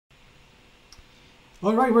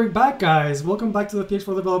All right, we're back, guys. Welcome back to the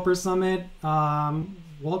PX4 Developer Summit.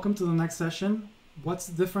 Welcome to the next session. What's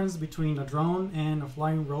the difference between a drone and a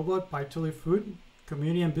flying robot by Tully Food,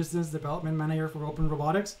 Community and Business Development Manager for Open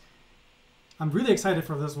Robotics. I'm really excited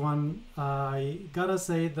for this one. I gotta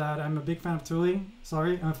say that I'm a big fan of Tully.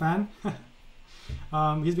 Sorry, I'm a fan.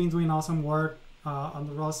 He's been doing awesome work on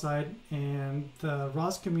the ROS side, and the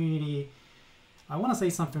ROS community. I want to say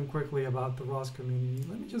something quickly about the ROS community.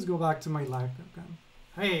 Let me just go back to my live webcam.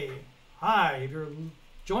 Hey, hi, if you're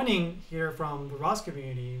joining here from the ROS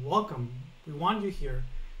community, welcome. We want you here.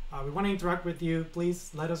 We want to interact with you.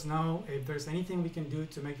 Please let us know if there's anything we can do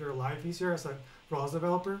to make your life easier as a ROS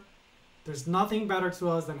developer. There's nothing better to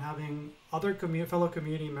us than having other fellow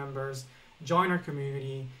community members join our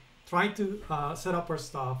community, try to set up our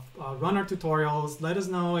stuff, run our tutorials, let us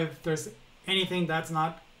know if there's anything that's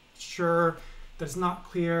not sure, that's not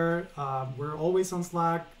clear. We're always on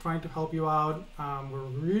Slack trying to help you out. We're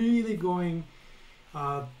really doing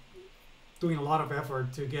a lot of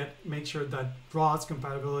effort to make sure that ROS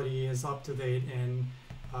compatibility is up to date and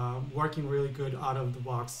working really good out of the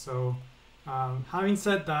box. So having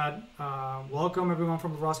said that, welcome everyone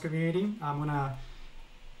from the ROS community. I'm gonna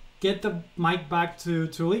get the mic back to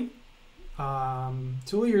Tully.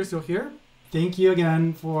 Tully, you're still here. Thank you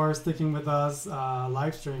again for sticking with us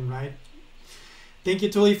live stream, right? Thank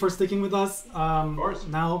you, Tully, for sticking with us. Of course.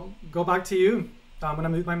 Now, go back to you. I'm going to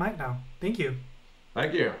mute my mic now. Thank you.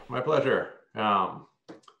 Thank you. My pleasure.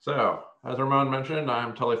 So, as Ramon mentioned,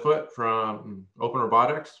 I'm Tully Foote from Open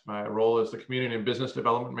Robotics. My role is the Community and Business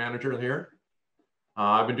Development Manager here.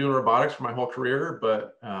 I've been doing robotics for my whole career,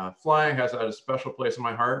 but flying has had a special place in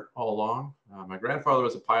my heart all along. My grandfather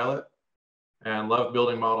was a pilot and loved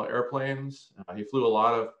building model airplanes. He flew a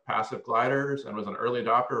lot of passive gliders and was an early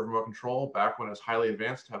adopter of remote control back when it was highly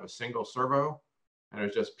advanced to have a single servo, and it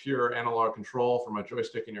was just pure analog control from a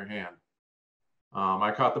joystick in your hand.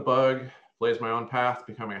 I caught the bug, blazed my own path,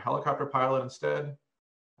 becoming a helicopter pilot instead.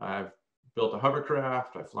 I've built a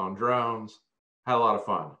hovercraft, I've flown drones, had a lot of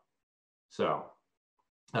fun. So,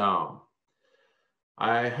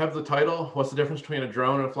 I have the title, What's the Difference Between a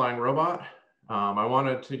Drone and a Flying Robot? I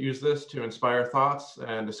wanted to use this to inspire thoughts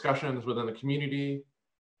and discussions within the community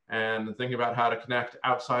and thinking about how to connect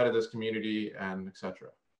outside of this community and etc.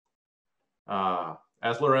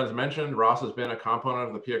 As Lorenz mentioned, ROS has been a component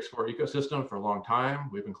of the PX4 ecosystem for a long time.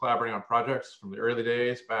 We've been collaborating on projects from the early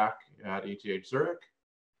days back at ETH Zurich.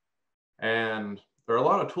 And there are a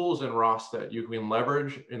lot of tools in ROS that you can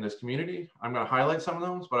leverage in this community. I'm going to highlight some of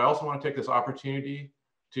those, but I also want to take this opportunity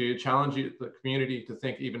to challenge the community to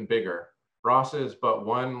think even bigger. ROS is but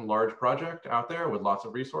one large project out there with lots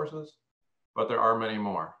of resources, but there are many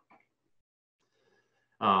more.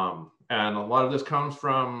 And a lot of this comes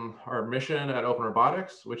from our mission at Open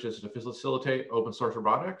Robotics, which is to facilitate open source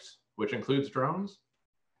robotics, which includes drones.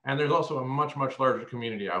 And there's also a much, much larger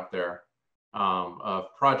community out there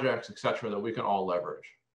of projects, et cetera, that we can all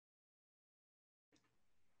leverage.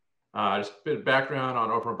 Just a bit of background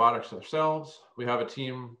on Open Robotics ourselves. We have a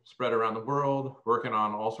team spread around the world, working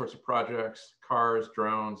on all sorts of projects, cars,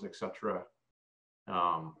 drones, etc.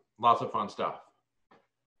 Lots of fun stuff.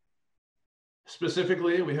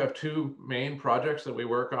 Specifically, we have two main projects that we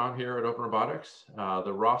work on here at Open Robotics.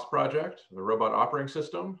 The ROS project, the Robot Operating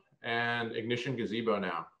System, and Ignition Gazebo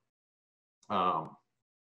now.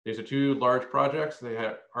 These are two large projects. They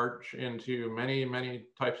arch into many, many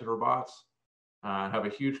types of robots. Have a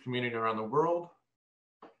huge community around the world.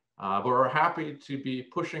 But we're happy to be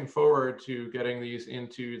pushing forward to getting these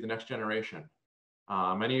into the next generation.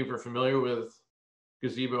 Many of you are familiar with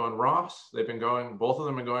Gazebo and ROS. They've been going, both of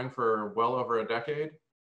them have been going for well over a decade.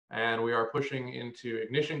 And we are pushing into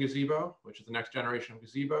Ignition Gazebo, which is the next generation of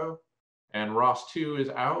Gazebo. And ROS 2 is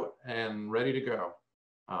out and ready to go.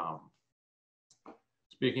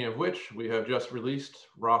 Speaking of which, we have just released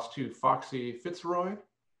ROS 2 Foxy Fitzroy.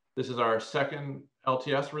 This is our second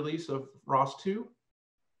LTS release of ROS 2.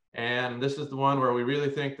 And this is the one where we really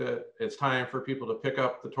think that it's time for people to pick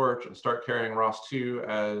up the torch and start carrying ROS 2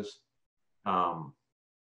 as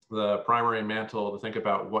the primary mantle to think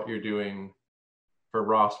about what you're doing for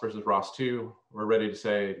ROS versus ROS 2. We're ready to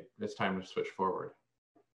say it's time to switch forward.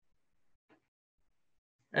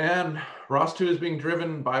 And ROS 2 is being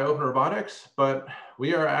driven by Open Robotics, but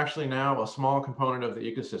we are actually now a small component of the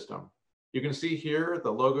ecosystem. You can see here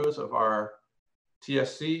the logos of our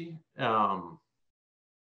TSC. Oh,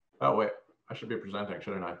 wait, I should be presenting,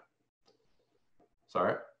 shouldn't I?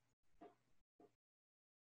 Sorry.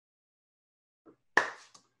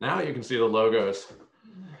 Now you can see the logos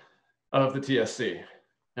of the TSC.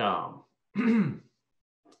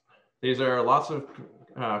 These are lots of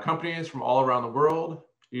companies from all around the world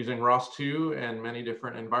using ROS2 and many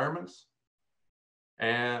different environments.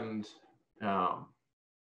 And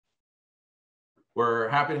we're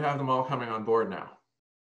happy to have them all coming on board now.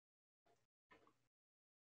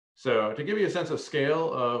 So to give you a sense of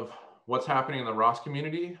scale of what's happening in the ROS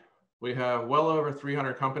community, we have well over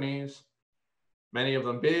 300 companies, many of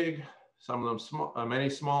them big, some of them small, many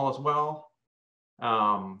small as well.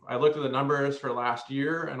 I looked at the numbers for last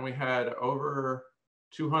year, and we had over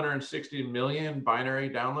 260 million binary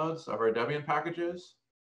downloads of our Debian packages.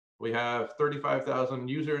 We have 35,000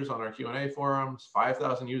 users on our Q&A forums,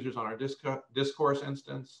 5,000 users on our discourse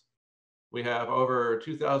instance. We have over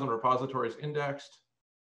 2,000 repositories indexed,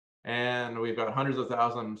 and we've got hundreds of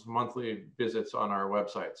thousands monthly visits on our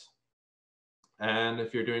websites. And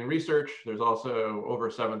if you're doing research, there's also over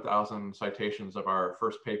 7,000 citations of our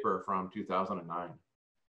first paper from 2009.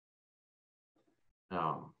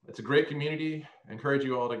 It's a great community. I encourage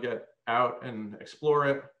you all to get out and explore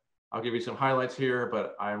it. I'll give you some highlights here,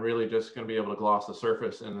 but I'm really just going to be able to gloss the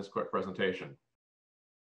surface in this quick presentation.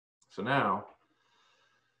 So now,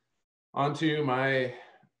 onto my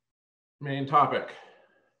main topic.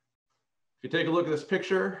 If you take a look at this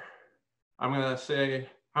picture, I'm going to say,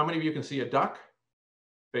 how many of you can see a duck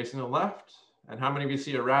facing to the left, and how many of you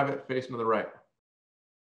see a rabbit facing to the right?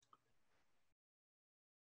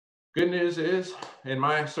 Good news is, in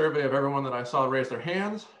my survey of everyone that I saw raise their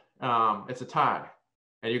hands, it's a tie,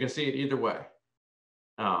 and you can see it either way.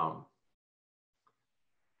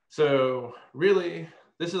 So really,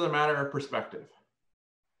 this is a matter of perspective.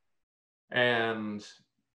 And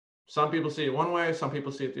some people see it one way, some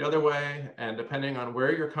people see it the other way, and depending on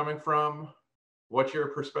where you're coming from, what your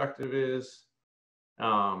perspective is,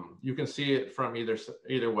 you can see it from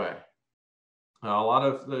either way. A lot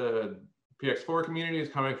of the PX4 community is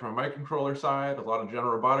coming from a microcontroller side. A lot of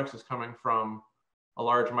general robotics is coming from a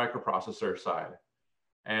large microprocessor side.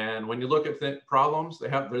 And when you look at the problems,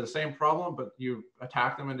 they're the same problem, but you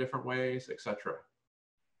attack them in different ways, etc.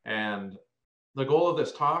 And the goal of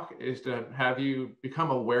this talk is to have you become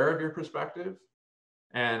aware of your perspective.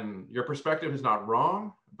 And your perspective is not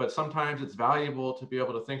wrong, but sometimes it's valuable to be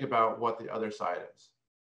able to think about what the other side is.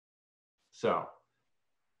 So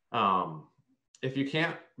if you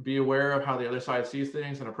can't be aware of how the other side sees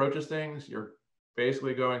things and approaches things, you're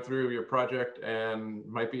basically going through your project and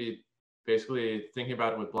might be basically thinking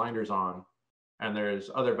about it with blinders on, and there's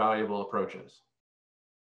other valuable approaches.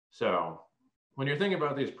 So when you're thinking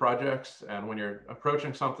about these projects and when you're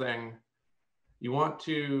approaching something, you want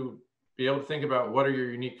to be able to think about what are your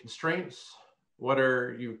unique constraints, what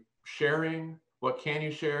are you sharing, what can you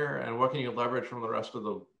share, and what can you leverage from the rest of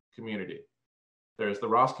the community. There's the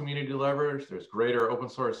ROS community to leverage, there's greater open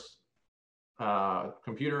source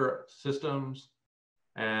computer systems,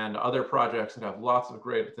 and other projects that have lots of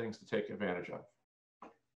great things to take advantage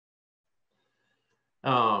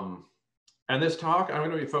of. And this talk, I'm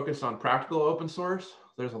going to be focused on practical open source.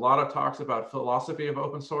 There's a lot of talks about philosophy of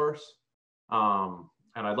open source.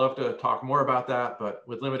 And I'd love to talk more about that, but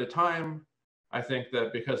with limited time, I think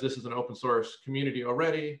that because this is an open source community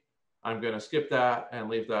already, I'm going to skip that and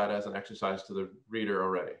leave that as an exercise to the reader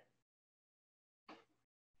already.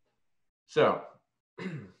 So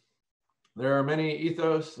there are many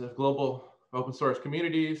ethos of global open source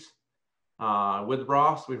communities. With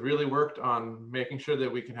ROS, we've really worked on making sure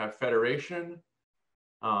that we can have federation,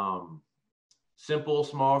 simple,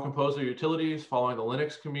 small composer utilities following the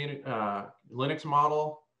Linux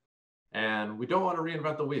model, and we don't want to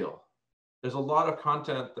reinvent the wheel. There's a lot of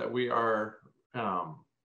content that we are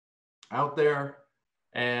out there,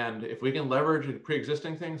 and if we can leverage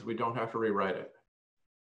pre-existing things, we don't have to rewrite it.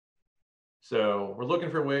 So we're looking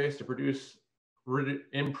for ways to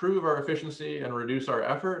improve our efficiency and reduce our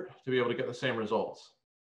effort to be able to get the same results.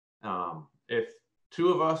 If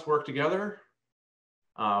two of us work together,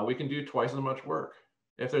 we can do twice as much work.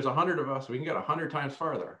 If there's 100 of us, we can get 100 times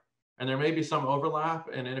farther. And there may be some overlap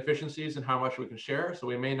and inefficiencies in how much we can share, so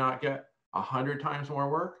we may not get 100 times more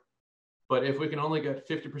work. But if we can only get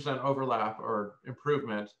 50% overlap or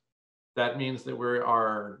improvement, that means that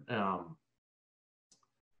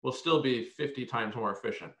we'll still be 50 times more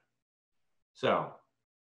efficient. So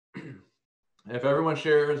if everyone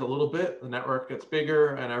shares a little bit, the network gets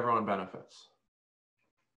bigger and everyone benefits.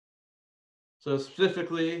 So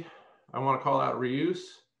specifically, I want to call out reuse.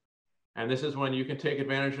 And this is when you can take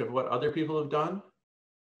advantage of what other people have done.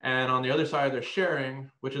 And on the other side, there's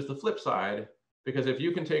sharing, which is the flip side, because if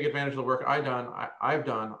you can take advantage of the work I've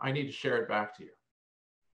done, I need to share it back to you.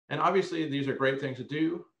 And obviously, these are great things to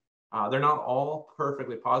do. They're not all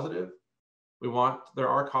perfectly positive. There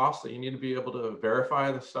are costs that you need to be able to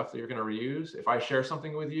verify the stuff that you're going to reuse. If I share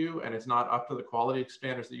something with you and it's not up to the quality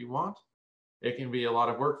standards that you want, it can be a lot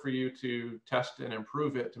of work for you to test and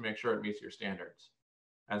improve it to make sure it meets your standards.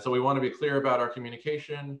 And so we want to be clear about our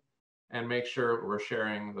communication and make sure we're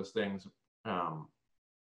sharing those things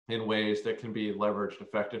in ways that can be leveraged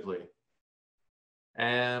effectively.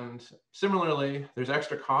 And similarly, there's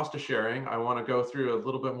extra cost to sharing. I want to go through a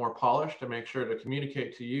little bit more polish to make sure to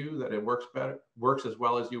communicate to you that it works as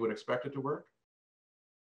well as you would expect it to work.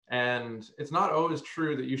 And it's not always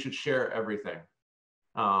true that you should share everything.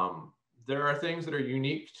 There are things that are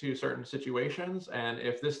unique to certain situations. And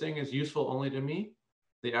if this thing is useful only to me,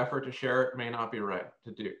 the effort to share it may not be right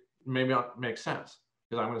to do. It may not make sense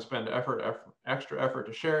because I'm going to spend extra effort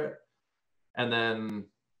to share it. And then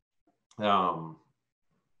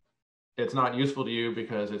it's not useful to you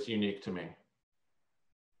because it's unique to me.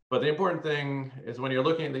 But the important thing is when you're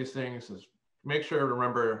looking at these things is make sure to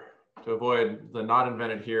remember to avoid the not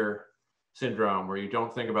invented here syndrome where you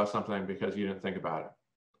don't think about something because you didn't think about it.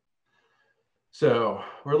 So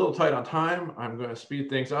we're a little tight on time. I'm going to speed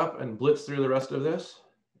things up and blitz through the rest of this.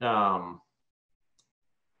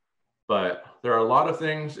 But there are a lot of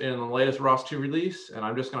things in the latest ROS 2 release, and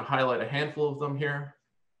I'm just going to highlight a handful of them here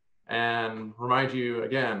and remind you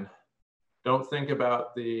again, don't think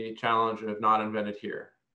about the challenge of not invented here.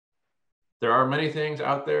 There are many things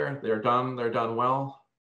out there. They're done well.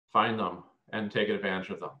 Find them and take advantage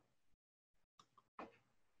of them.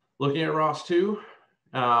 Looking at ROS 2,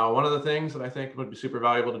 one of the things that I think would be super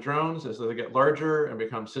valuable to drones is that they get larger and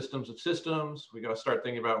become systems of systems. We got to start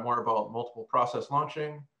thinking more about multiple process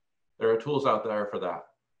launching. There are tools out there for that.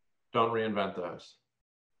 Don't reinvent those.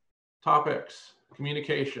 Topics,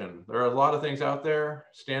 communication. There are a lot of things out there,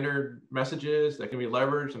 standard messages that can be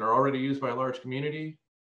leveraged and are already used by a large community.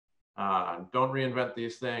 Don't reinvent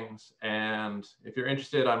these things. And if you're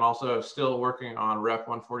interested, I'm also still working on Rep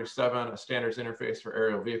 147, a standards interface for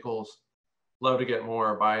aerial vehicles. Love to get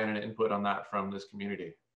more buy-in and input on that from this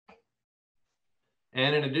community.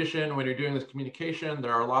 And in addition, when you're doing this communication,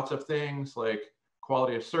 there are lots of things like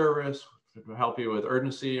quality of service to help you with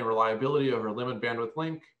urgency and reliability over limited bandwidth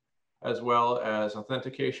link, as well as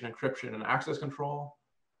authentication, encryption, and access control.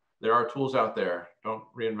 There are tools out there. Don't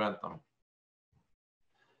reinvent them.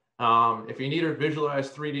 If you need to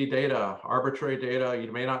visualize 3D data, arbitrary data,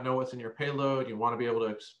 you may not know what's in your payload. You want to be able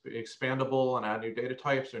to be expandable and add new data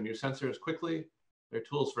types or new sensors quickly. There are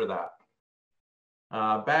tools for that.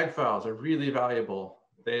 Bag files are really valuable.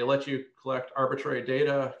 They let you collect arbitrary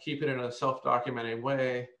data, keep it in a self-documenting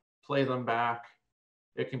way, play them back.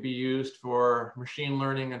 It can be used for machine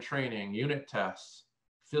learning and training, unit tests,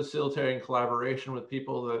 facilitating collaboration with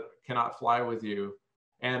people that cannot fly with you,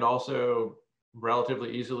 and also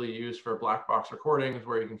relatively easily used for black box recordings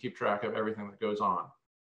where you can keep track of everything that goes on.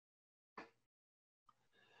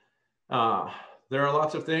 There are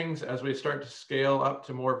lots of things as we start to scale up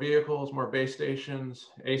to more vehicles, more base stations,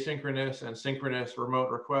 asynchronous and synchronous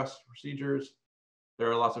remote request procedures.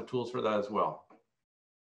 There are lots of tools for that as well.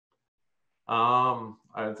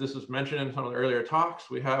 This was mentioned in some of the earlier talks.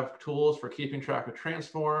 We have tools for keeping track of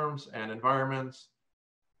transforms and environments.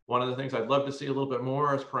 One of the things I'd love to see a little bit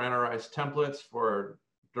more is parameterized templates for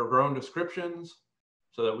drone descriptions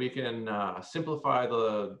so that we can simplify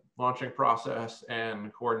the launching process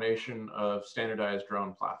and coordination of standardized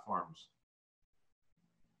drone platforms.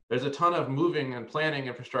 There's a ton of moving and planning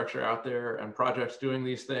infrastructure out there and projects doing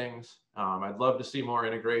these things. I'd love to see more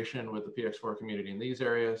integration with the PX4 community in these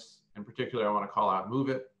areas. In particular, I want to call out Move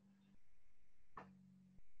It.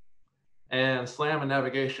 And SLAM and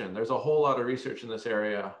navigation. There's a whole lot of research in this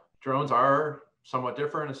area. Drones are somewhat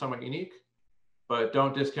different and somewhat unique, but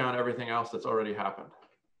don't discount everything else that's already happened.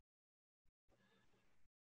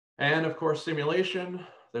 And of course, simulation.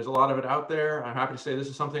 There's a lot of it out there. I'm happy to say this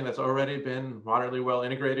is something that's already been moderately well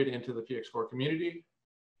integrated into the PX4 community.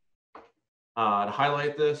 To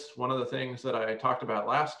highlight this, one of the things that I talked about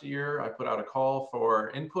last year, I put out a call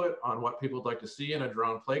for input on what people would like to see in a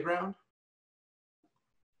drone playground.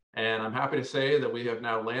 And I'm happy to say that we have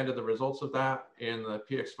now landed the results of that in the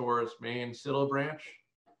PX4's main CITL branch.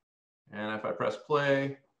 And if I press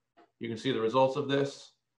play, you can see the results of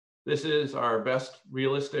this. This is our best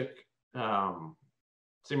realistic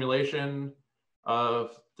simulation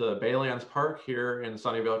of the Baylands Park here in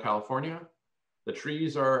Sunnyvale, California. The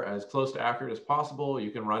trees are as close to accurate as possible.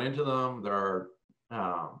 You can run into them. There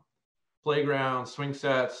are playgrounds, swing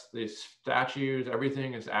sets, these statues,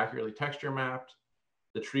 everything is accurately texture mapped.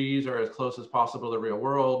 The trees are as close as possible to the real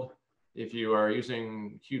world. If you are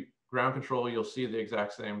using Qt ground control, you'll see the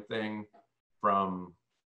exact same thing from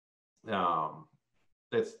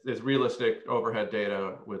it's realistic overhead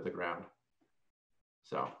data with the ground.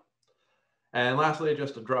 So, and lastly,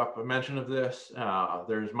 just to drop a mention of this,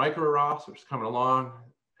 there's micro ROS, which is coming along,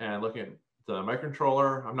 and looking at the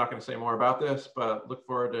microcontroller. I'm not going to say more about this, but look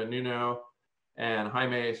forward to Nuno and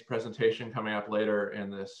Jaime's presentation coming up later in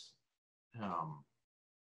this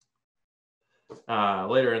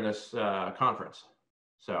conference.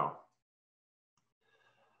 So,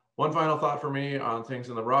 one final thought for me on things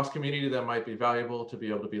in the ROS community that might be valuable to be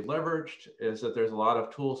able to be leveraged is that there's a lot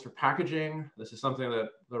of tools for packaging. This is something that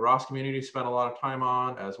the ROS community spent a lot of time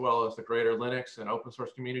on, as well as the greater Linux and open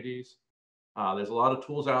source communities. There's a lot of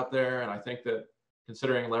tools out there, and I think that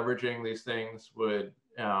considering leveraging these things would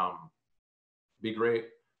be great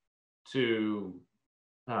to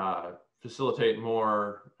facilitate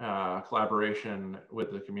more collaboration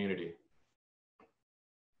with the community.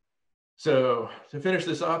 So to finish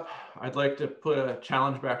this up, I'd like to put a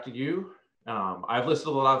challenge back to you. I've listed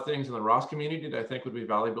a lot of things in the ROS community that I think would be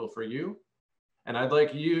valuable for you. And I'd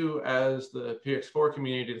like you as the PX4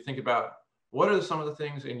 community to think about what are some of the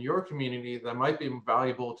things in your community that might be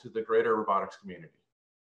valuable to the greater robotics community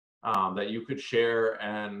that you could share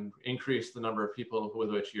and increase the number of people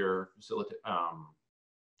with which you're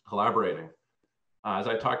collaborating. As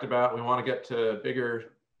I talked about, we want to get to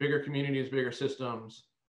bigger communities, bigger systems.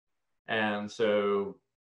 And so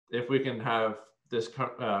if we can have this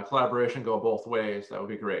collaboration go both ways, that would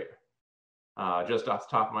be great. Just off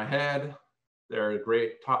the top of my head, there are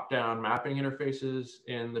great top-down mapping interfaces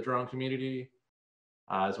in the drone community,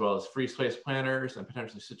 as well as free space planners and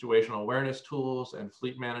potentially situational awareness tools and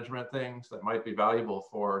fleet management things that might be valuable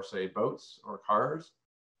for, say, boats or cars.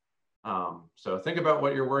 So think about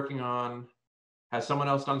what you're working on. Has someone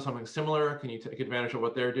else done something similar? Can you take advantage of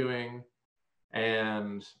what they're doing?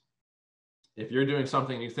 And if you're doing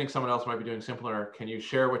something you think someone else might be doing similar, can you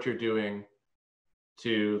share what you're doing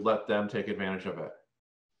to let them take advantage of it?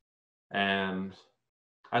 And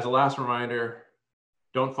as a last reminder,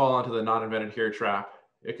 don't fall into the not invented here trap.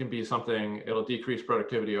 It can be something, it'll decrease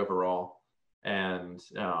productivity overall, and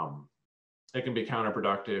it can be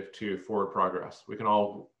counterproductive to forward progress. We can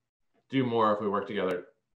all do more if we work together.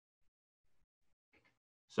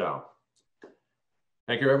 So,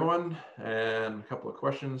 thank you, everyone. And a couple of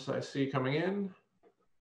questions I see coming in.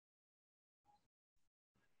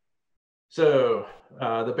 So,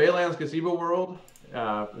 the Baylands Gazebo World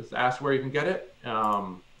is asked where you can get it.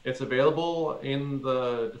 It's available in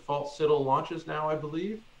the default CITL launches now, I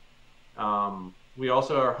believe. We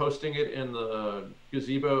also are hosting it in the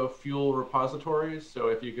Gazebo Fuel repositories. So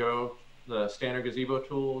if you go the standard Gazebo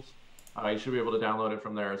tools, you should be able to download it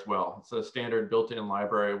from there as well. It's a standard built-in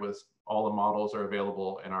library with all the models are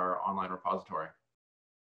available in our online repository.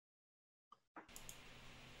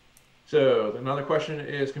 So another question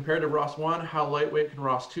is, compared to ROS 1, how lightweight can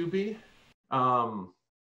ROS 2 be? I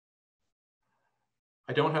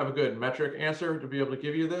don't have a good metric answer to be able to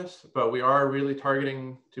give you this, but we are really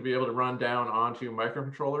targeting to be able to run down onto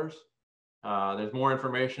microcontrollers. There's more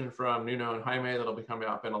information from Nuno and Jaime that'll be coming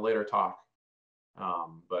up in a later talk.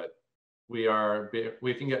 But we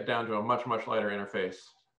can get down to a much, much lighter interface.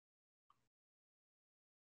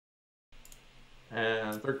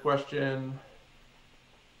 And third question,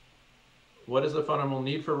 what is the fundamental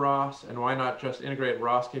need for ROS, and why not just integrate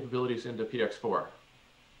ROS capabilities into PX4?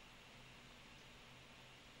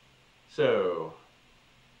 So,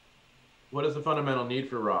 what is the fundamental need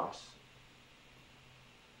for ROS?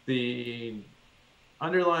 The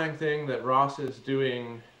underlying thing that ROS is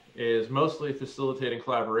doing is mostly facilitating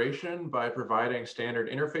collaboration by providing standard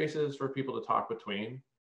interfaces for people to talk between,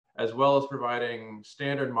 as well as providing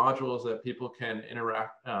standard modules that people can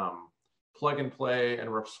interact, plug and play and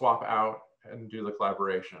swap out and do the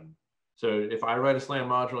collaboration. So if I write a SLAM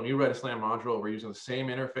module and you write a SLAM module, we're using the same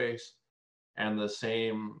interface and the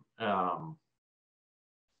same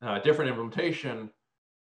different implementation.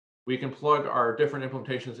 We can plug our different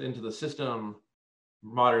implementations into the system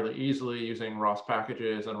moderately easily using ROS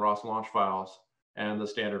packages and ROS launch files and the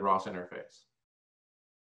standard ROS interface.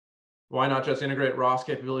 Why not just integrate ROS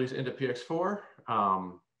capabilities into PX4?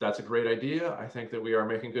 That's a great idea. I think that we are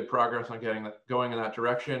making good progress on going in that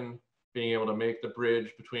direction, being able to make the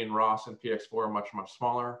bridge between ROS and PX4 much, much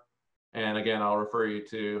smaller. And again, I'll refer you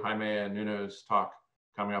to Jaime and Nuno's talk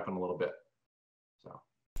coming up in a little bit. So,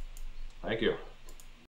 thank you.